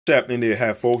What's happening there,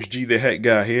 hat folks? G the Hat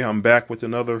Guy here. I'm back with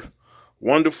another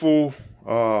wonderful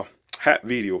hat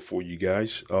video for you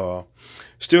guys.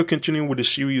 Still continuing with the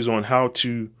series on how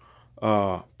to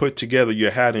put together your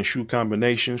hat and shoe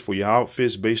combinations for your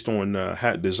outfits based on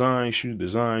hat design,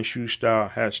 shoe style,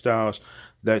 hat styles,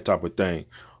 that type of thing.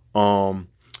 You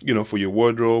know, for your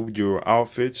wardrobe, your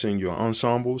outfits, and your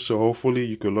ensembles. So hopefully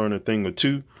you can learn a thing or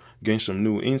two, gain some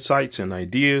new insights and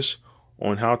ideas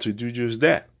on how to do just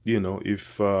that. You know,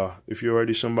 if you're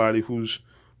already somebody who's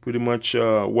pretty much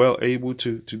well able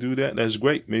to do that, that's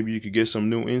great. Maybe you could get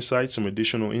some new insights, some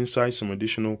additional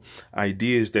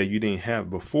ideas that you didn't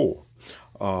have before,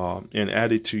 and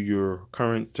add it to your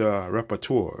current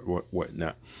repertoire or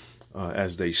whatnot,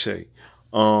 as they say.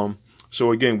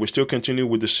 So again, we're still continuing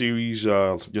with the series,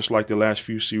 just like the last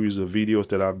few series of videos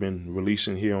that I've been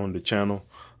releasing here on the channel.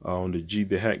 On the G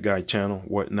the Hat Guy channel,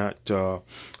 whatnot.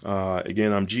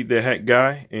 Again, I'm G the Hat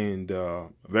Guy, and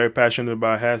very passionate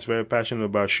about hats, very passionate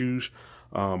about shoes.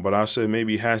 But I said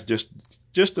maybe hats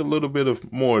just a little bit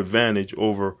of more advantage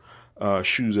over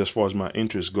shoes as far as my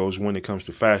interest goes when it comes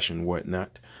to fashion,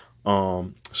 whatnot.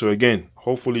 So again,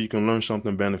 hopefully you can learn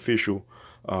something beneficial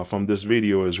from this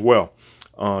video as well.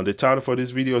 The title for this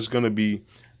video is going to be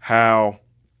how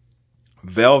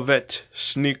velvet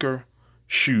sneaker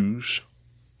shoes,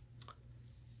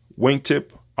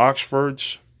 wingtip,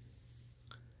 Oxfords,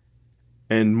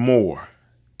 and more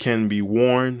can be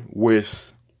worn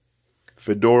with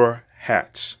Fedora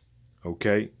hats.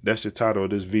 Okay, that's the title of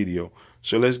this video.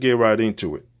 So let's get right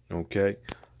into it. Okay,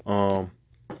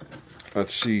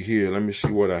 let's see here. Let me see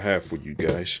what I have for you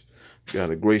guys. Got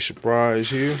a great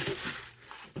surprise here.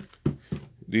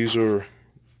 These are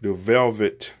the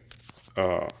velvet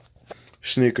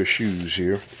sneaker shoes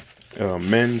here,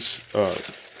 men's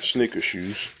sneaker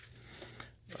shoes.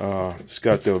 It's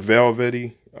got the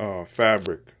velvety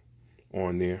fabric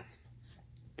on there.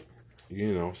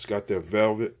 You know, it's got that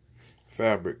velvet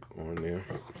fabric on there.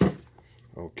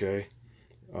 Okay.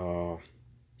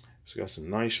 It's got some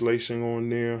nice lacing on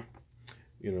there.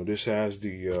 You know, this has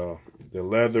the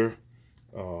leather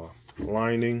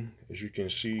lining, as you can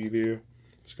see there.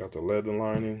 It's got the leather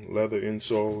lining, leather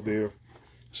insole there.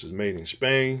 This is made in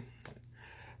Spain.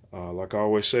 Like I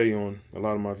always say on a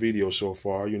lot of my videos so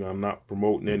far, you know, I'm not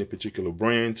promoting any particular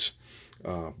brands,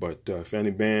 but if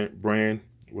any brand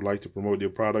would like to promote their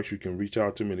products, you can reach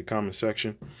out to me in the comment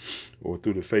section or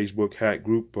through the Facebook hat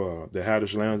group, The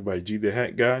Hatters Lounge by G the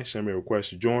Hat Guy. Send me a request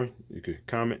to join. You can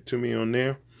comment to me on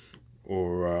there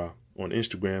or on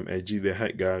Instagram at G the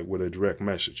Hat Guy with a direct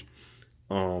message.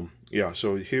 Yeah,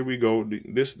 so here we go.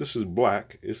 This is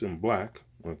black. It's in black.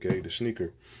 Okay, the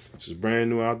sneaker. This is brand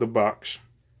new out the box.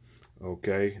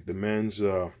 Okay, the men's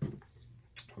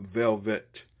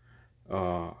velvet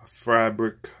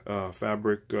fabric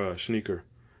sneaker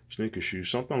shoes.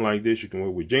 Something like this you can wear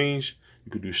with jeans.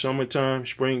 You could do summertime,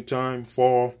 springtime,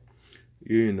 fall.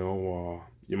 You know,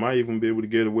 you might even be able to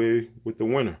get away with the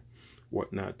winter,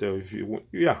 whatnot. Though, if you,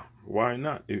 yeah, why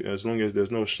not? As long as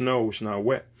there's no snow, it's not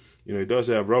wet. You know, it does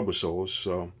have rubber soles,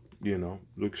 so you know,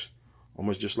 looks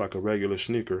almost just like a regular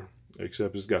sneaker,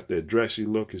 except it's got that dressy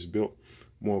look. It's built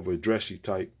more of a dressy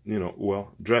type, you know,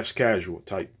 well, dress casual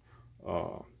type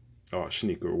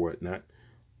sneaker or whatnot.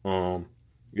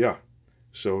 Yeah,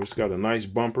 so it's got a nice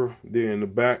bumper there in the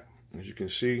back, as you can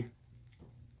see,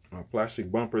 a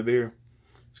plastic bumper there.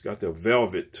 It's got the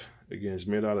velvet, again, it's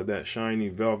made out of that shiny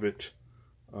velvet,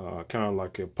 kind of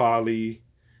like a poly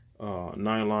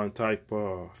nylon type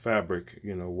fabric,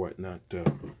 you know, whatnot,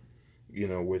 you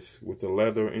know, with the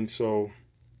leather insole,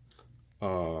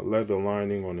 leather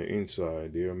lining on the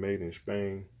inside. They're made in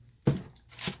Spain.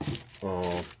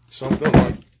 Something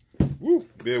like, woo,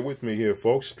 bear with me here,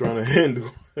 folks. Trying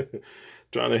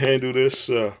to handle this,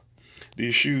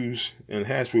 these shoes and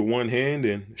hats with one hand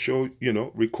and show, you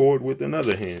know, record with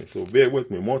another hand. So bear with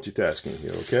me, multitasking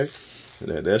here, okay?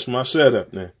 That's my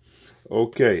setup now.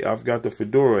 Okay, I've got the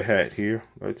Fedora hat here.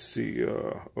 Let's see.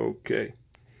 Okay,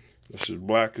 this is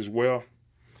black as well.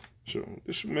 So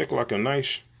this will make like a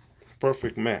nice,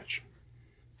 perfect match.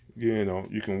 You know,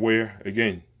 you can wear,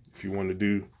 again, if you want to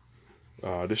do,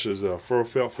 this is a fur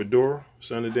felt Fedora,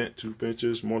 center dent, 2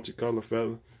 pinches, multicolor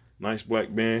feather, nice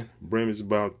black band. Brim is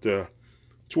about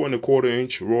 2¼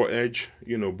 inch raw edge,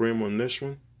 you know, brim on this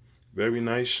one. Very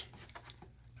nice.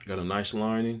 Got a nice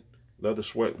lining, leather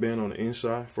sweatband on the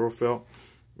inside, fur felt,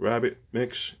 rabbit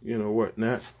mix, you know,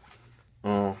 whatnot.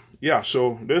 Yeah,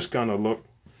 so this kind of look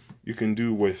you can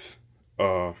do with,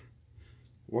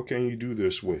 what can you do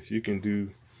this with? You can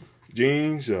do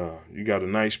jeans. You got a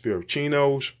nice pair of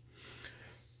chinos.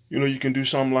 you know, you can do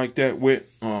something like that with,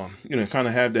 you know, kind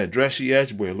of have that dressy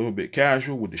edge, but a little bit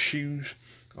casual with the shoes.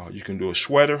 You can do a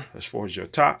sweater as far as your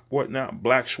top, whatnot,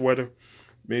 black sweater,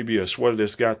 maybe a sweater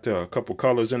that's got a couple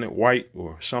colors in it, white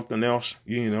or something else,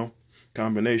 you know,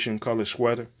 combination color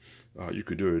sweater. You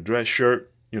could do a dress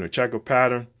shirt, you know, checker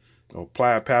pattern or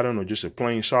plaid pattern, or just a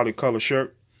plain solid color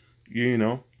shirt, you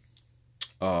know.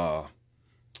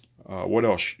 What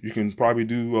else? You can probably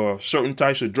do certain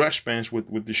types of dress pants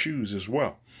with the shoes as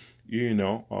well. You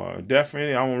know,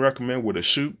 definitely I would recommend with a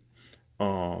suit,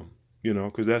 you know,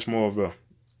 because that's more of a,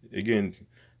 again,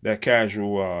 that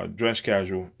casual, dress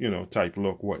casual, you know, type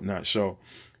look, whatnot. So,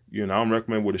 you know, I don't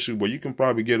recommend with a suit, but you can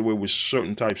probably get away with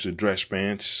certain types of dress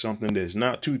pants, something that's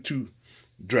not too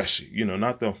dressy, you know,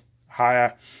 not the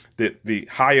higher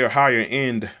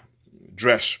end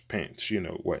dress pants, you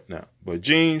know, whatnot. But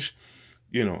jeans,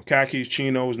 you know, khakis,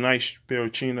 chinos, nice pair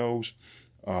of chinos.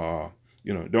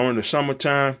 You know, during the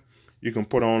summertime, you can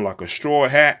put on like a straw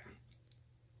hat.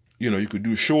 You know, you could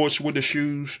do shorts with the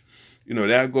shoes. You know,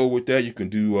 that'll go with that. You can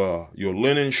do your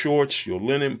linen shorts, your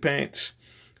linen pants,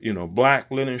 you know,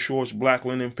 black linen shorts, black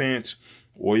linen pants,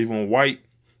 or even white,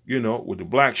 you know, with the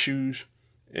black shoes,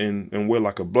 and wear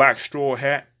like a black straw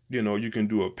hat. You know, you can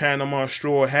do a Panama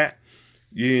straw hat,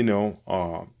 you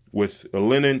know, with a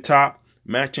linen top,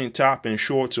 matching top and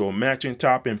shorts, or matching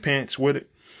top and pants with it.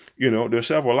 You know, there's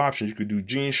several options. You could do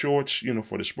jean shorts, you know,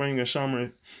 for the spring and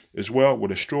summer as well,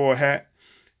 with a straw hat.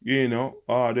 You know,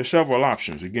 there's several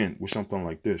options, again, with something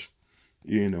like this,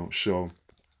 you know. So,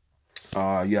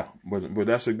 yeah, but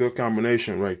that's a good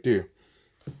combination right there.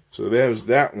 So there's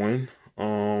that one.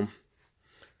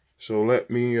 So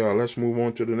let's move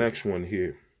on to the next one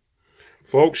here.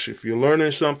 Folks, if you're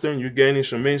learning something, you're gaining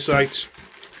some insights,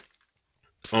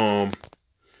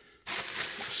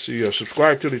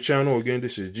 subscribe to the channel. Again,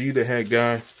 this is G the Hat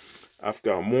Guy. I've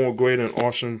got more great and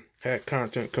awesome hat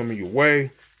content coming your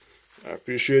way. I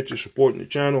appreciate you supporting the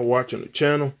channel, watching the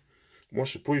channel.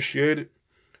 Much appreciated.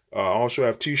 I also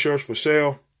have t-shirts for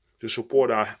sale to support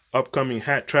our upcoming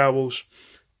hat travels.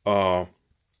 We're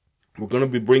going to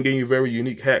be bringing you very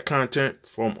unique hat content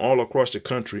from all across the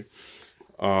country.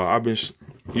 I've been,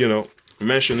 you know,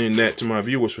 mentioning that to my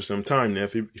viewers for some time now.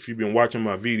 If you've been watching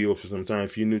my video for some time,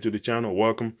 if you're new to the channel,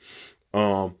 welcome.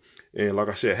 And like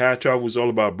I said, hat travel is all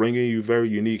about bringing you very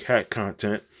unique hat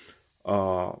content.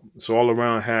 So all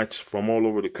around hats from all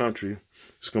over the country.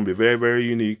 It's going to be very, very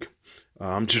unique.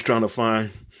 I'm just trying to find,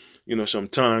 you know, some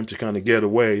time to kind of get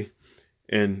away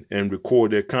and record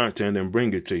their content and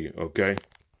bring it to you. Okay.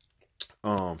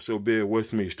 So bear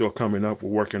with me. Still coming up.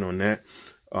 We're working on that.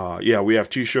 Yeah, we have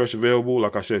t-shirts available,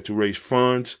 like I said, to raise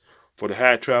funds for the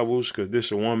hat travels, because this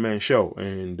is a one-man show,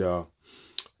 and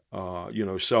you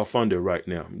know, self-funded right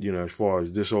now, you know, as far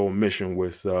as this whole mission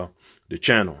with the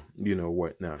channel, you know,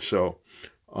 whatnot. So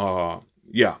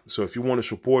yeah, so if you want to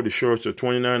support, the shirts are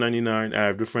 $29.99. I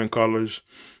have different colors,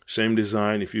 same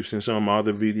design. If you've seen some of my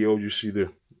other videos, you see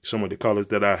some of the colors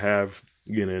that I have,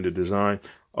 you know, in the design.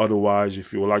 Otherwise,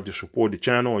 if you would like to support the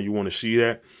channel or you want to see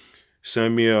that,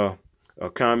 send me a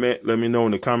comment. Let me know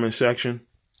in the comment section,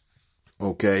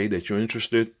 okay, that you're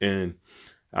interested, and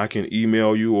I can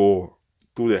email you, or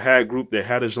through the hat group, the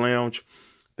Hatters Lounge,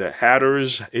 the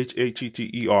Hatters,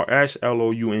 Hatters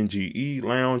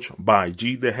Lounge by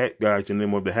G the Hat Guy. The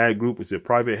name of the hat group. It's a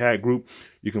private hat group.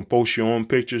 You can post your own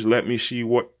pictures. Let me see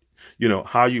what, you know,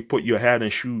 how you put your hat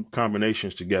and shoe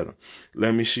combinations together.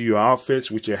 Let me see your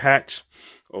outfits with your hats,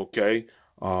 okay.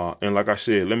 And like I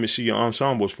said, let me see your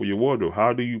ensembles for your wardrobe.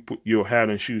 How do you put your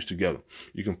hat and shoes together?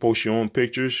 You can post your own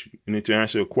pictures. You need to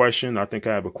answer a question. I think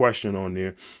I have a question on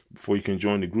there before you can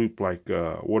join the group, like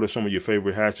what are some of your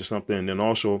favorite hats or something. And then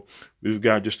also, we've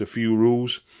got just a few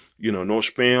rules. You know, no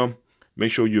spam.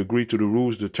 Make sure you agree to the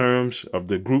rules, the terms of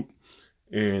the group.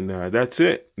 And that's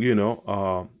it, you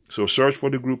know. So search for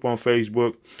the group on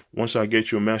Facebook. Once I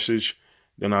get your message,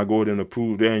 then I'll go ahead and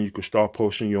approve there, and you can start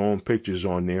posting your own pictures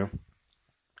on there.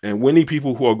 And we need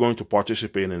people who are going to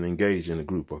participate and engage in the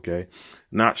group, okay?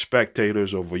 Not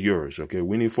spectators or viewers, okay?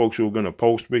 We need folks who are going to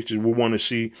post pictures. We want to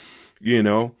see, you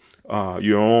know,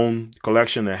 your own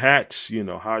collection of hats. You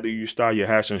know, how do you style your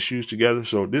hats and shoes together?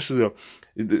 So this is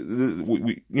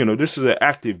this is an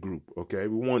active group, okay?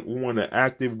 We want an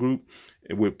active group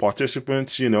with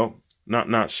participants, you know,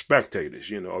 not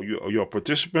spectators. You know, you're a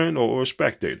participant or a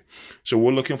spectator. So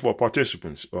we're looking for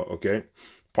participants, okay?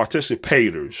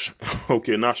 Participators,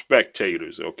 okay, not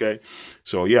spectators, okay?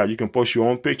 So yeah, you can post your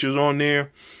own pictures on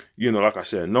there. You know, like I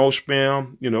said, no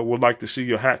spam. You know, we'd like to see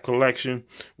your hat collection.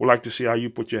 We'd like to see how you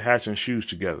put your hats and shoes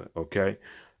together, okay?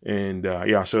 And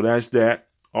yeah, so that's that.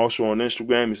 Also on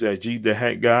Instagram is at G the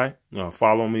Hat Guy.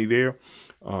 Follow me there.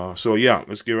 So yeah,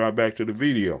 let's get right back to the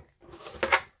video.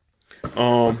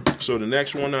 So the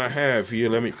next one I have here,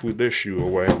 let me put this shoe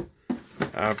away.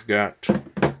 I've got,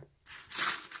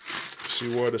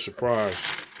 see what a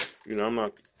surprise. You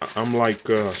know, I'm like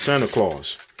Santa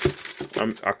Claus.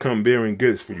 I come bearing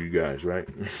gifts for you guys, right?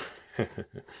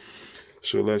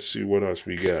 So let's see what else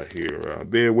we got here.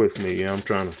 Bear with me. Yeah, I'm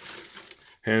trying to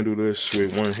handle this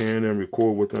with one hand and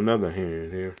record with another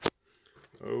hand here.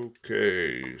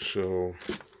 Okay, so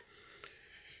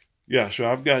yeah, so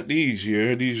I've got these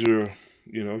here. These are,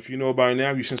 you know, if you know by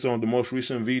now, you seen some of the most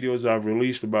recent videos I've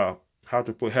released about how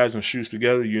to put hats and shoes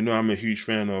together. You know I'm a huge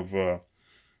fan of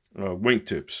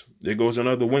wingtips. There goes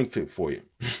another wingtip for you.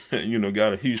 You know,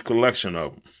 got a huge collection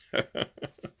of them.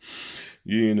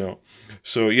 You know,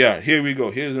 so yeah, here we go.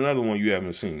 Here's another one you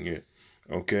haven't seen yet.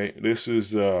 Okay, this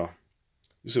is a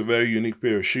very unique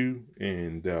pair of shoe,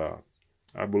 and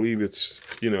I believe it's,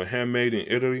 you know, handmade in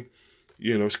Italy.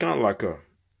 You know, it's kind of like a,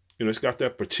 you know, it's got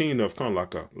that patina of kind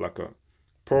of like a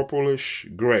purplish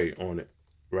gray on it,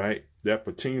 right? That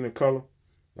patina color,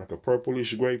 like a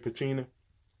purplish gray patina.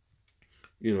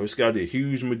 You know, it's got a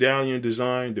huge medallion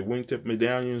design, the wingtip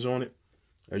medallions on it,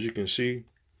 as you can see.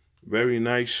 Very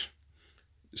nice.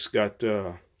 It's got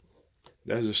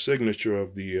that's a signature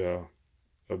of the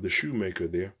shoemaker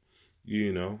there.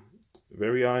 You know,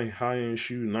 very high-end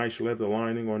shoe, nice leather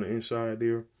lining on the inside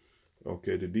there.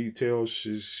 Okay, the details,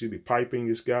 you see the piping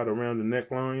it's got around the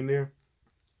neckline there.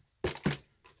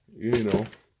 You know,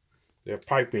 that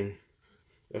piping,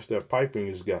 that's that piping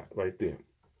it's got right there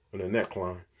on the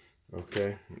neckline.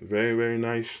 Okay, very, very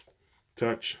nice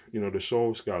touch. You know, the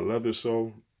sole's got leather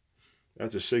sole.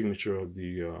 That's a signature of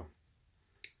the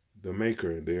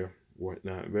maker there,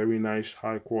 whatnot. Very nice,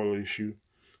 high quality shoe.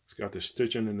 It's got the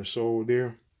stitching in the sole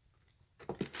there.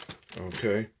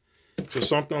 Okay, so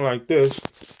something like this,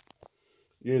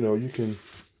 you know, you can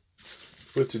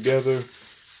put together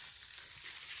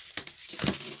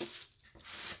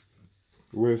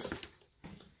with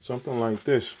something like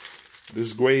this.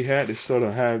 This gray hat, it sort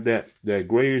of have that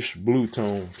grayish blue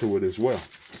tone to it as well.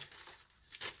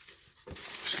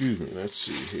 Excuse me, let's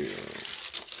see here.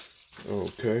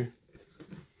 Okay,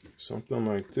 something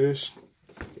like this.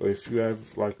 Or if you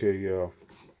have like a,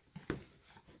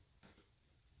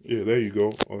 yeah, there you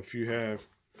go. Or if you have,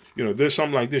 you know, there's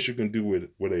something like this you can do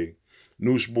with a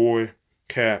newsboy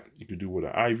cap. You could do with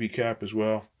an ivy cap as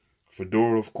well.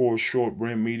 Fedora, of course, short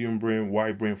brim, medium brim,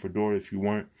 wide brim fedora if you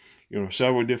want. You know,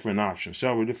 several different options,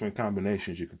 several different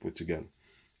combinations you can put together,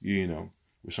 you know,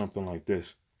 with something like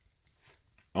this.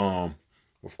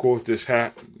 Of course, this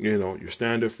hat, you know, your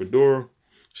standard fedora,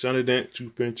 center dent,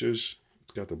 2 pinches.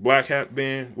 It's got the black hat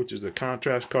band, which is the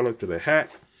contrast color to the hat.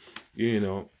 You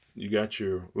know, you got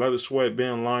your leather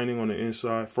sweatband lining on the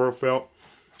inside, fur felt.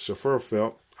 It's a fur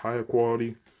felt, higher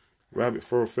quality, rabbit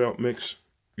fur felt mix,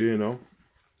 you know,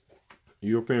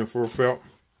 European fur felt.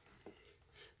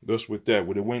 Just with that,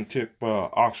 with the wingtip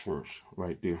Oxfords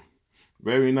right there.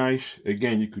 Very nice.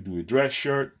 Again, you could do a dress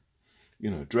shirt,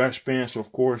 you know, dress pants,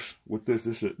 of course. With this,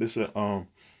 this is a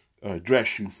dress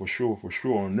shoe for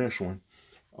sure on this one.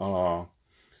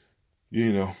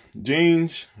 You know,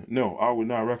 jeans. No, I would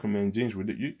not recommend jeans with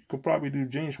it. You could probably do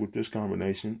jeans with this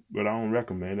combination, but I don't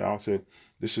recommend it. I'll say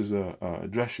this is a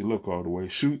dressy look all the way.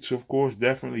 Suits, of course,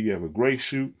 definitely. You have a gray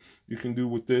suit you can do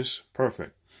with this.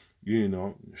 Perfect. You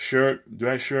know, shirt,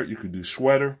 dress shirt, you could do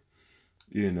sweater,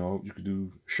 you know, you could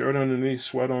do shirt underneath,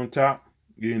 sweater on top,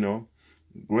 you know,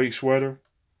 gray sweater,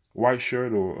 white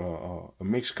shirt, or a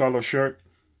mixed color shirt,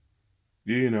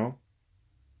 you know.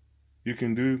 You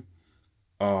can do,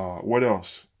 what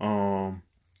else?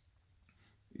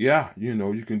 Yeah, you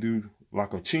know, you can do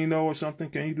like a chino or something.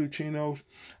 Can you do chinos?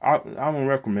 I don't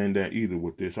recommend that either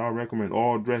with this. I recommend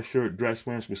all dress shirt, dress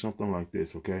pants with something like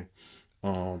this, okay?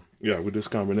 Yeah, with this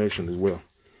combination as well.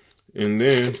 And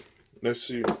then let's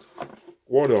see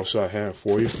what else I have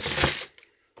for you.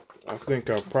 I think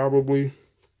I probably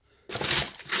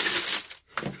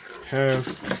have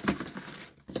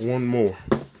one more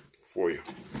for you.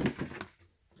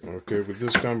 Okay, with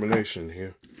this combination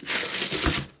here,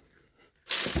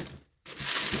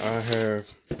 I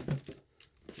have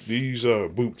these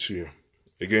boots here.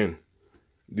 Again,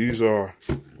 these are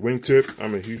wingtip.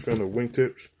 I'm a huge fan of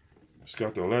wingtips. It's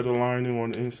got the leather lining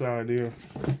on the inside there.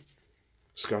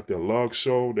 It's got the lug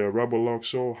sole, that rubber lug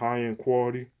sole, high-end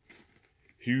quality.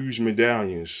 Huge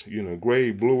medallions, you know,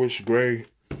 gray, bluish gray.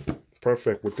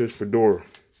 Perfect with this fedora.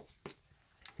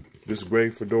 This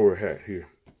gray fedora hat here.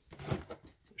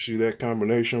 See that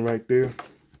combination right there?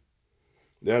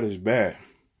 That is bad,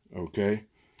 okay?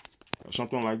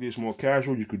 Something like this, more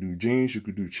casual. You could do jeans, you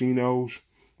could do chinos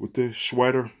with this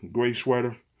sweater, gray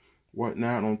sweater,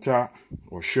 whatnot on top,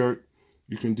 or shirt.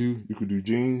 You could do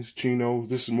jeans, chinos.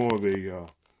 This is more of a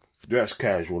dress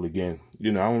casual again.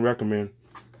 You know, I don't recommend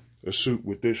a suit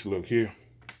with this look here.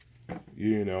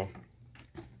 You know,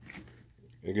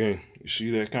 again, you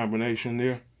see that combination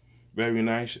there? Very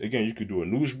nice. Again, you could do a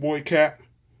newsboy cap.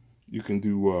 You can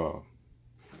do,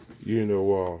 you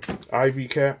know, ivy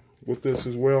cap with this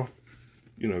as well.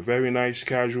 You know, very nice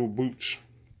casual boots.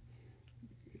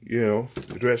 You know,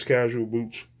 dress casual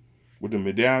boots with the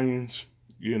medallions.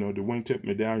 You know, the wingtip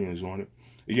medallions on it.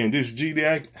 Again, this is G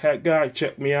the Hat Guy.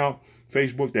 Check me out.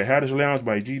 Facebook, The Hatters Lounge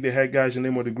by G the Hat Guy is the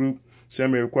name of the group.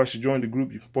 Send me a request to join the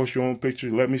group. You can post your own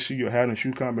pictures. Let me see your hat and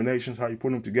shoe combinations, how you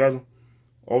put them together.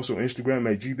 Also,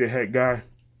 Instagram at G the Hat Guy.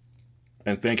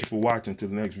 And thank you for watching. Till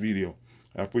the next video.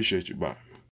 I appreciate you. Bye.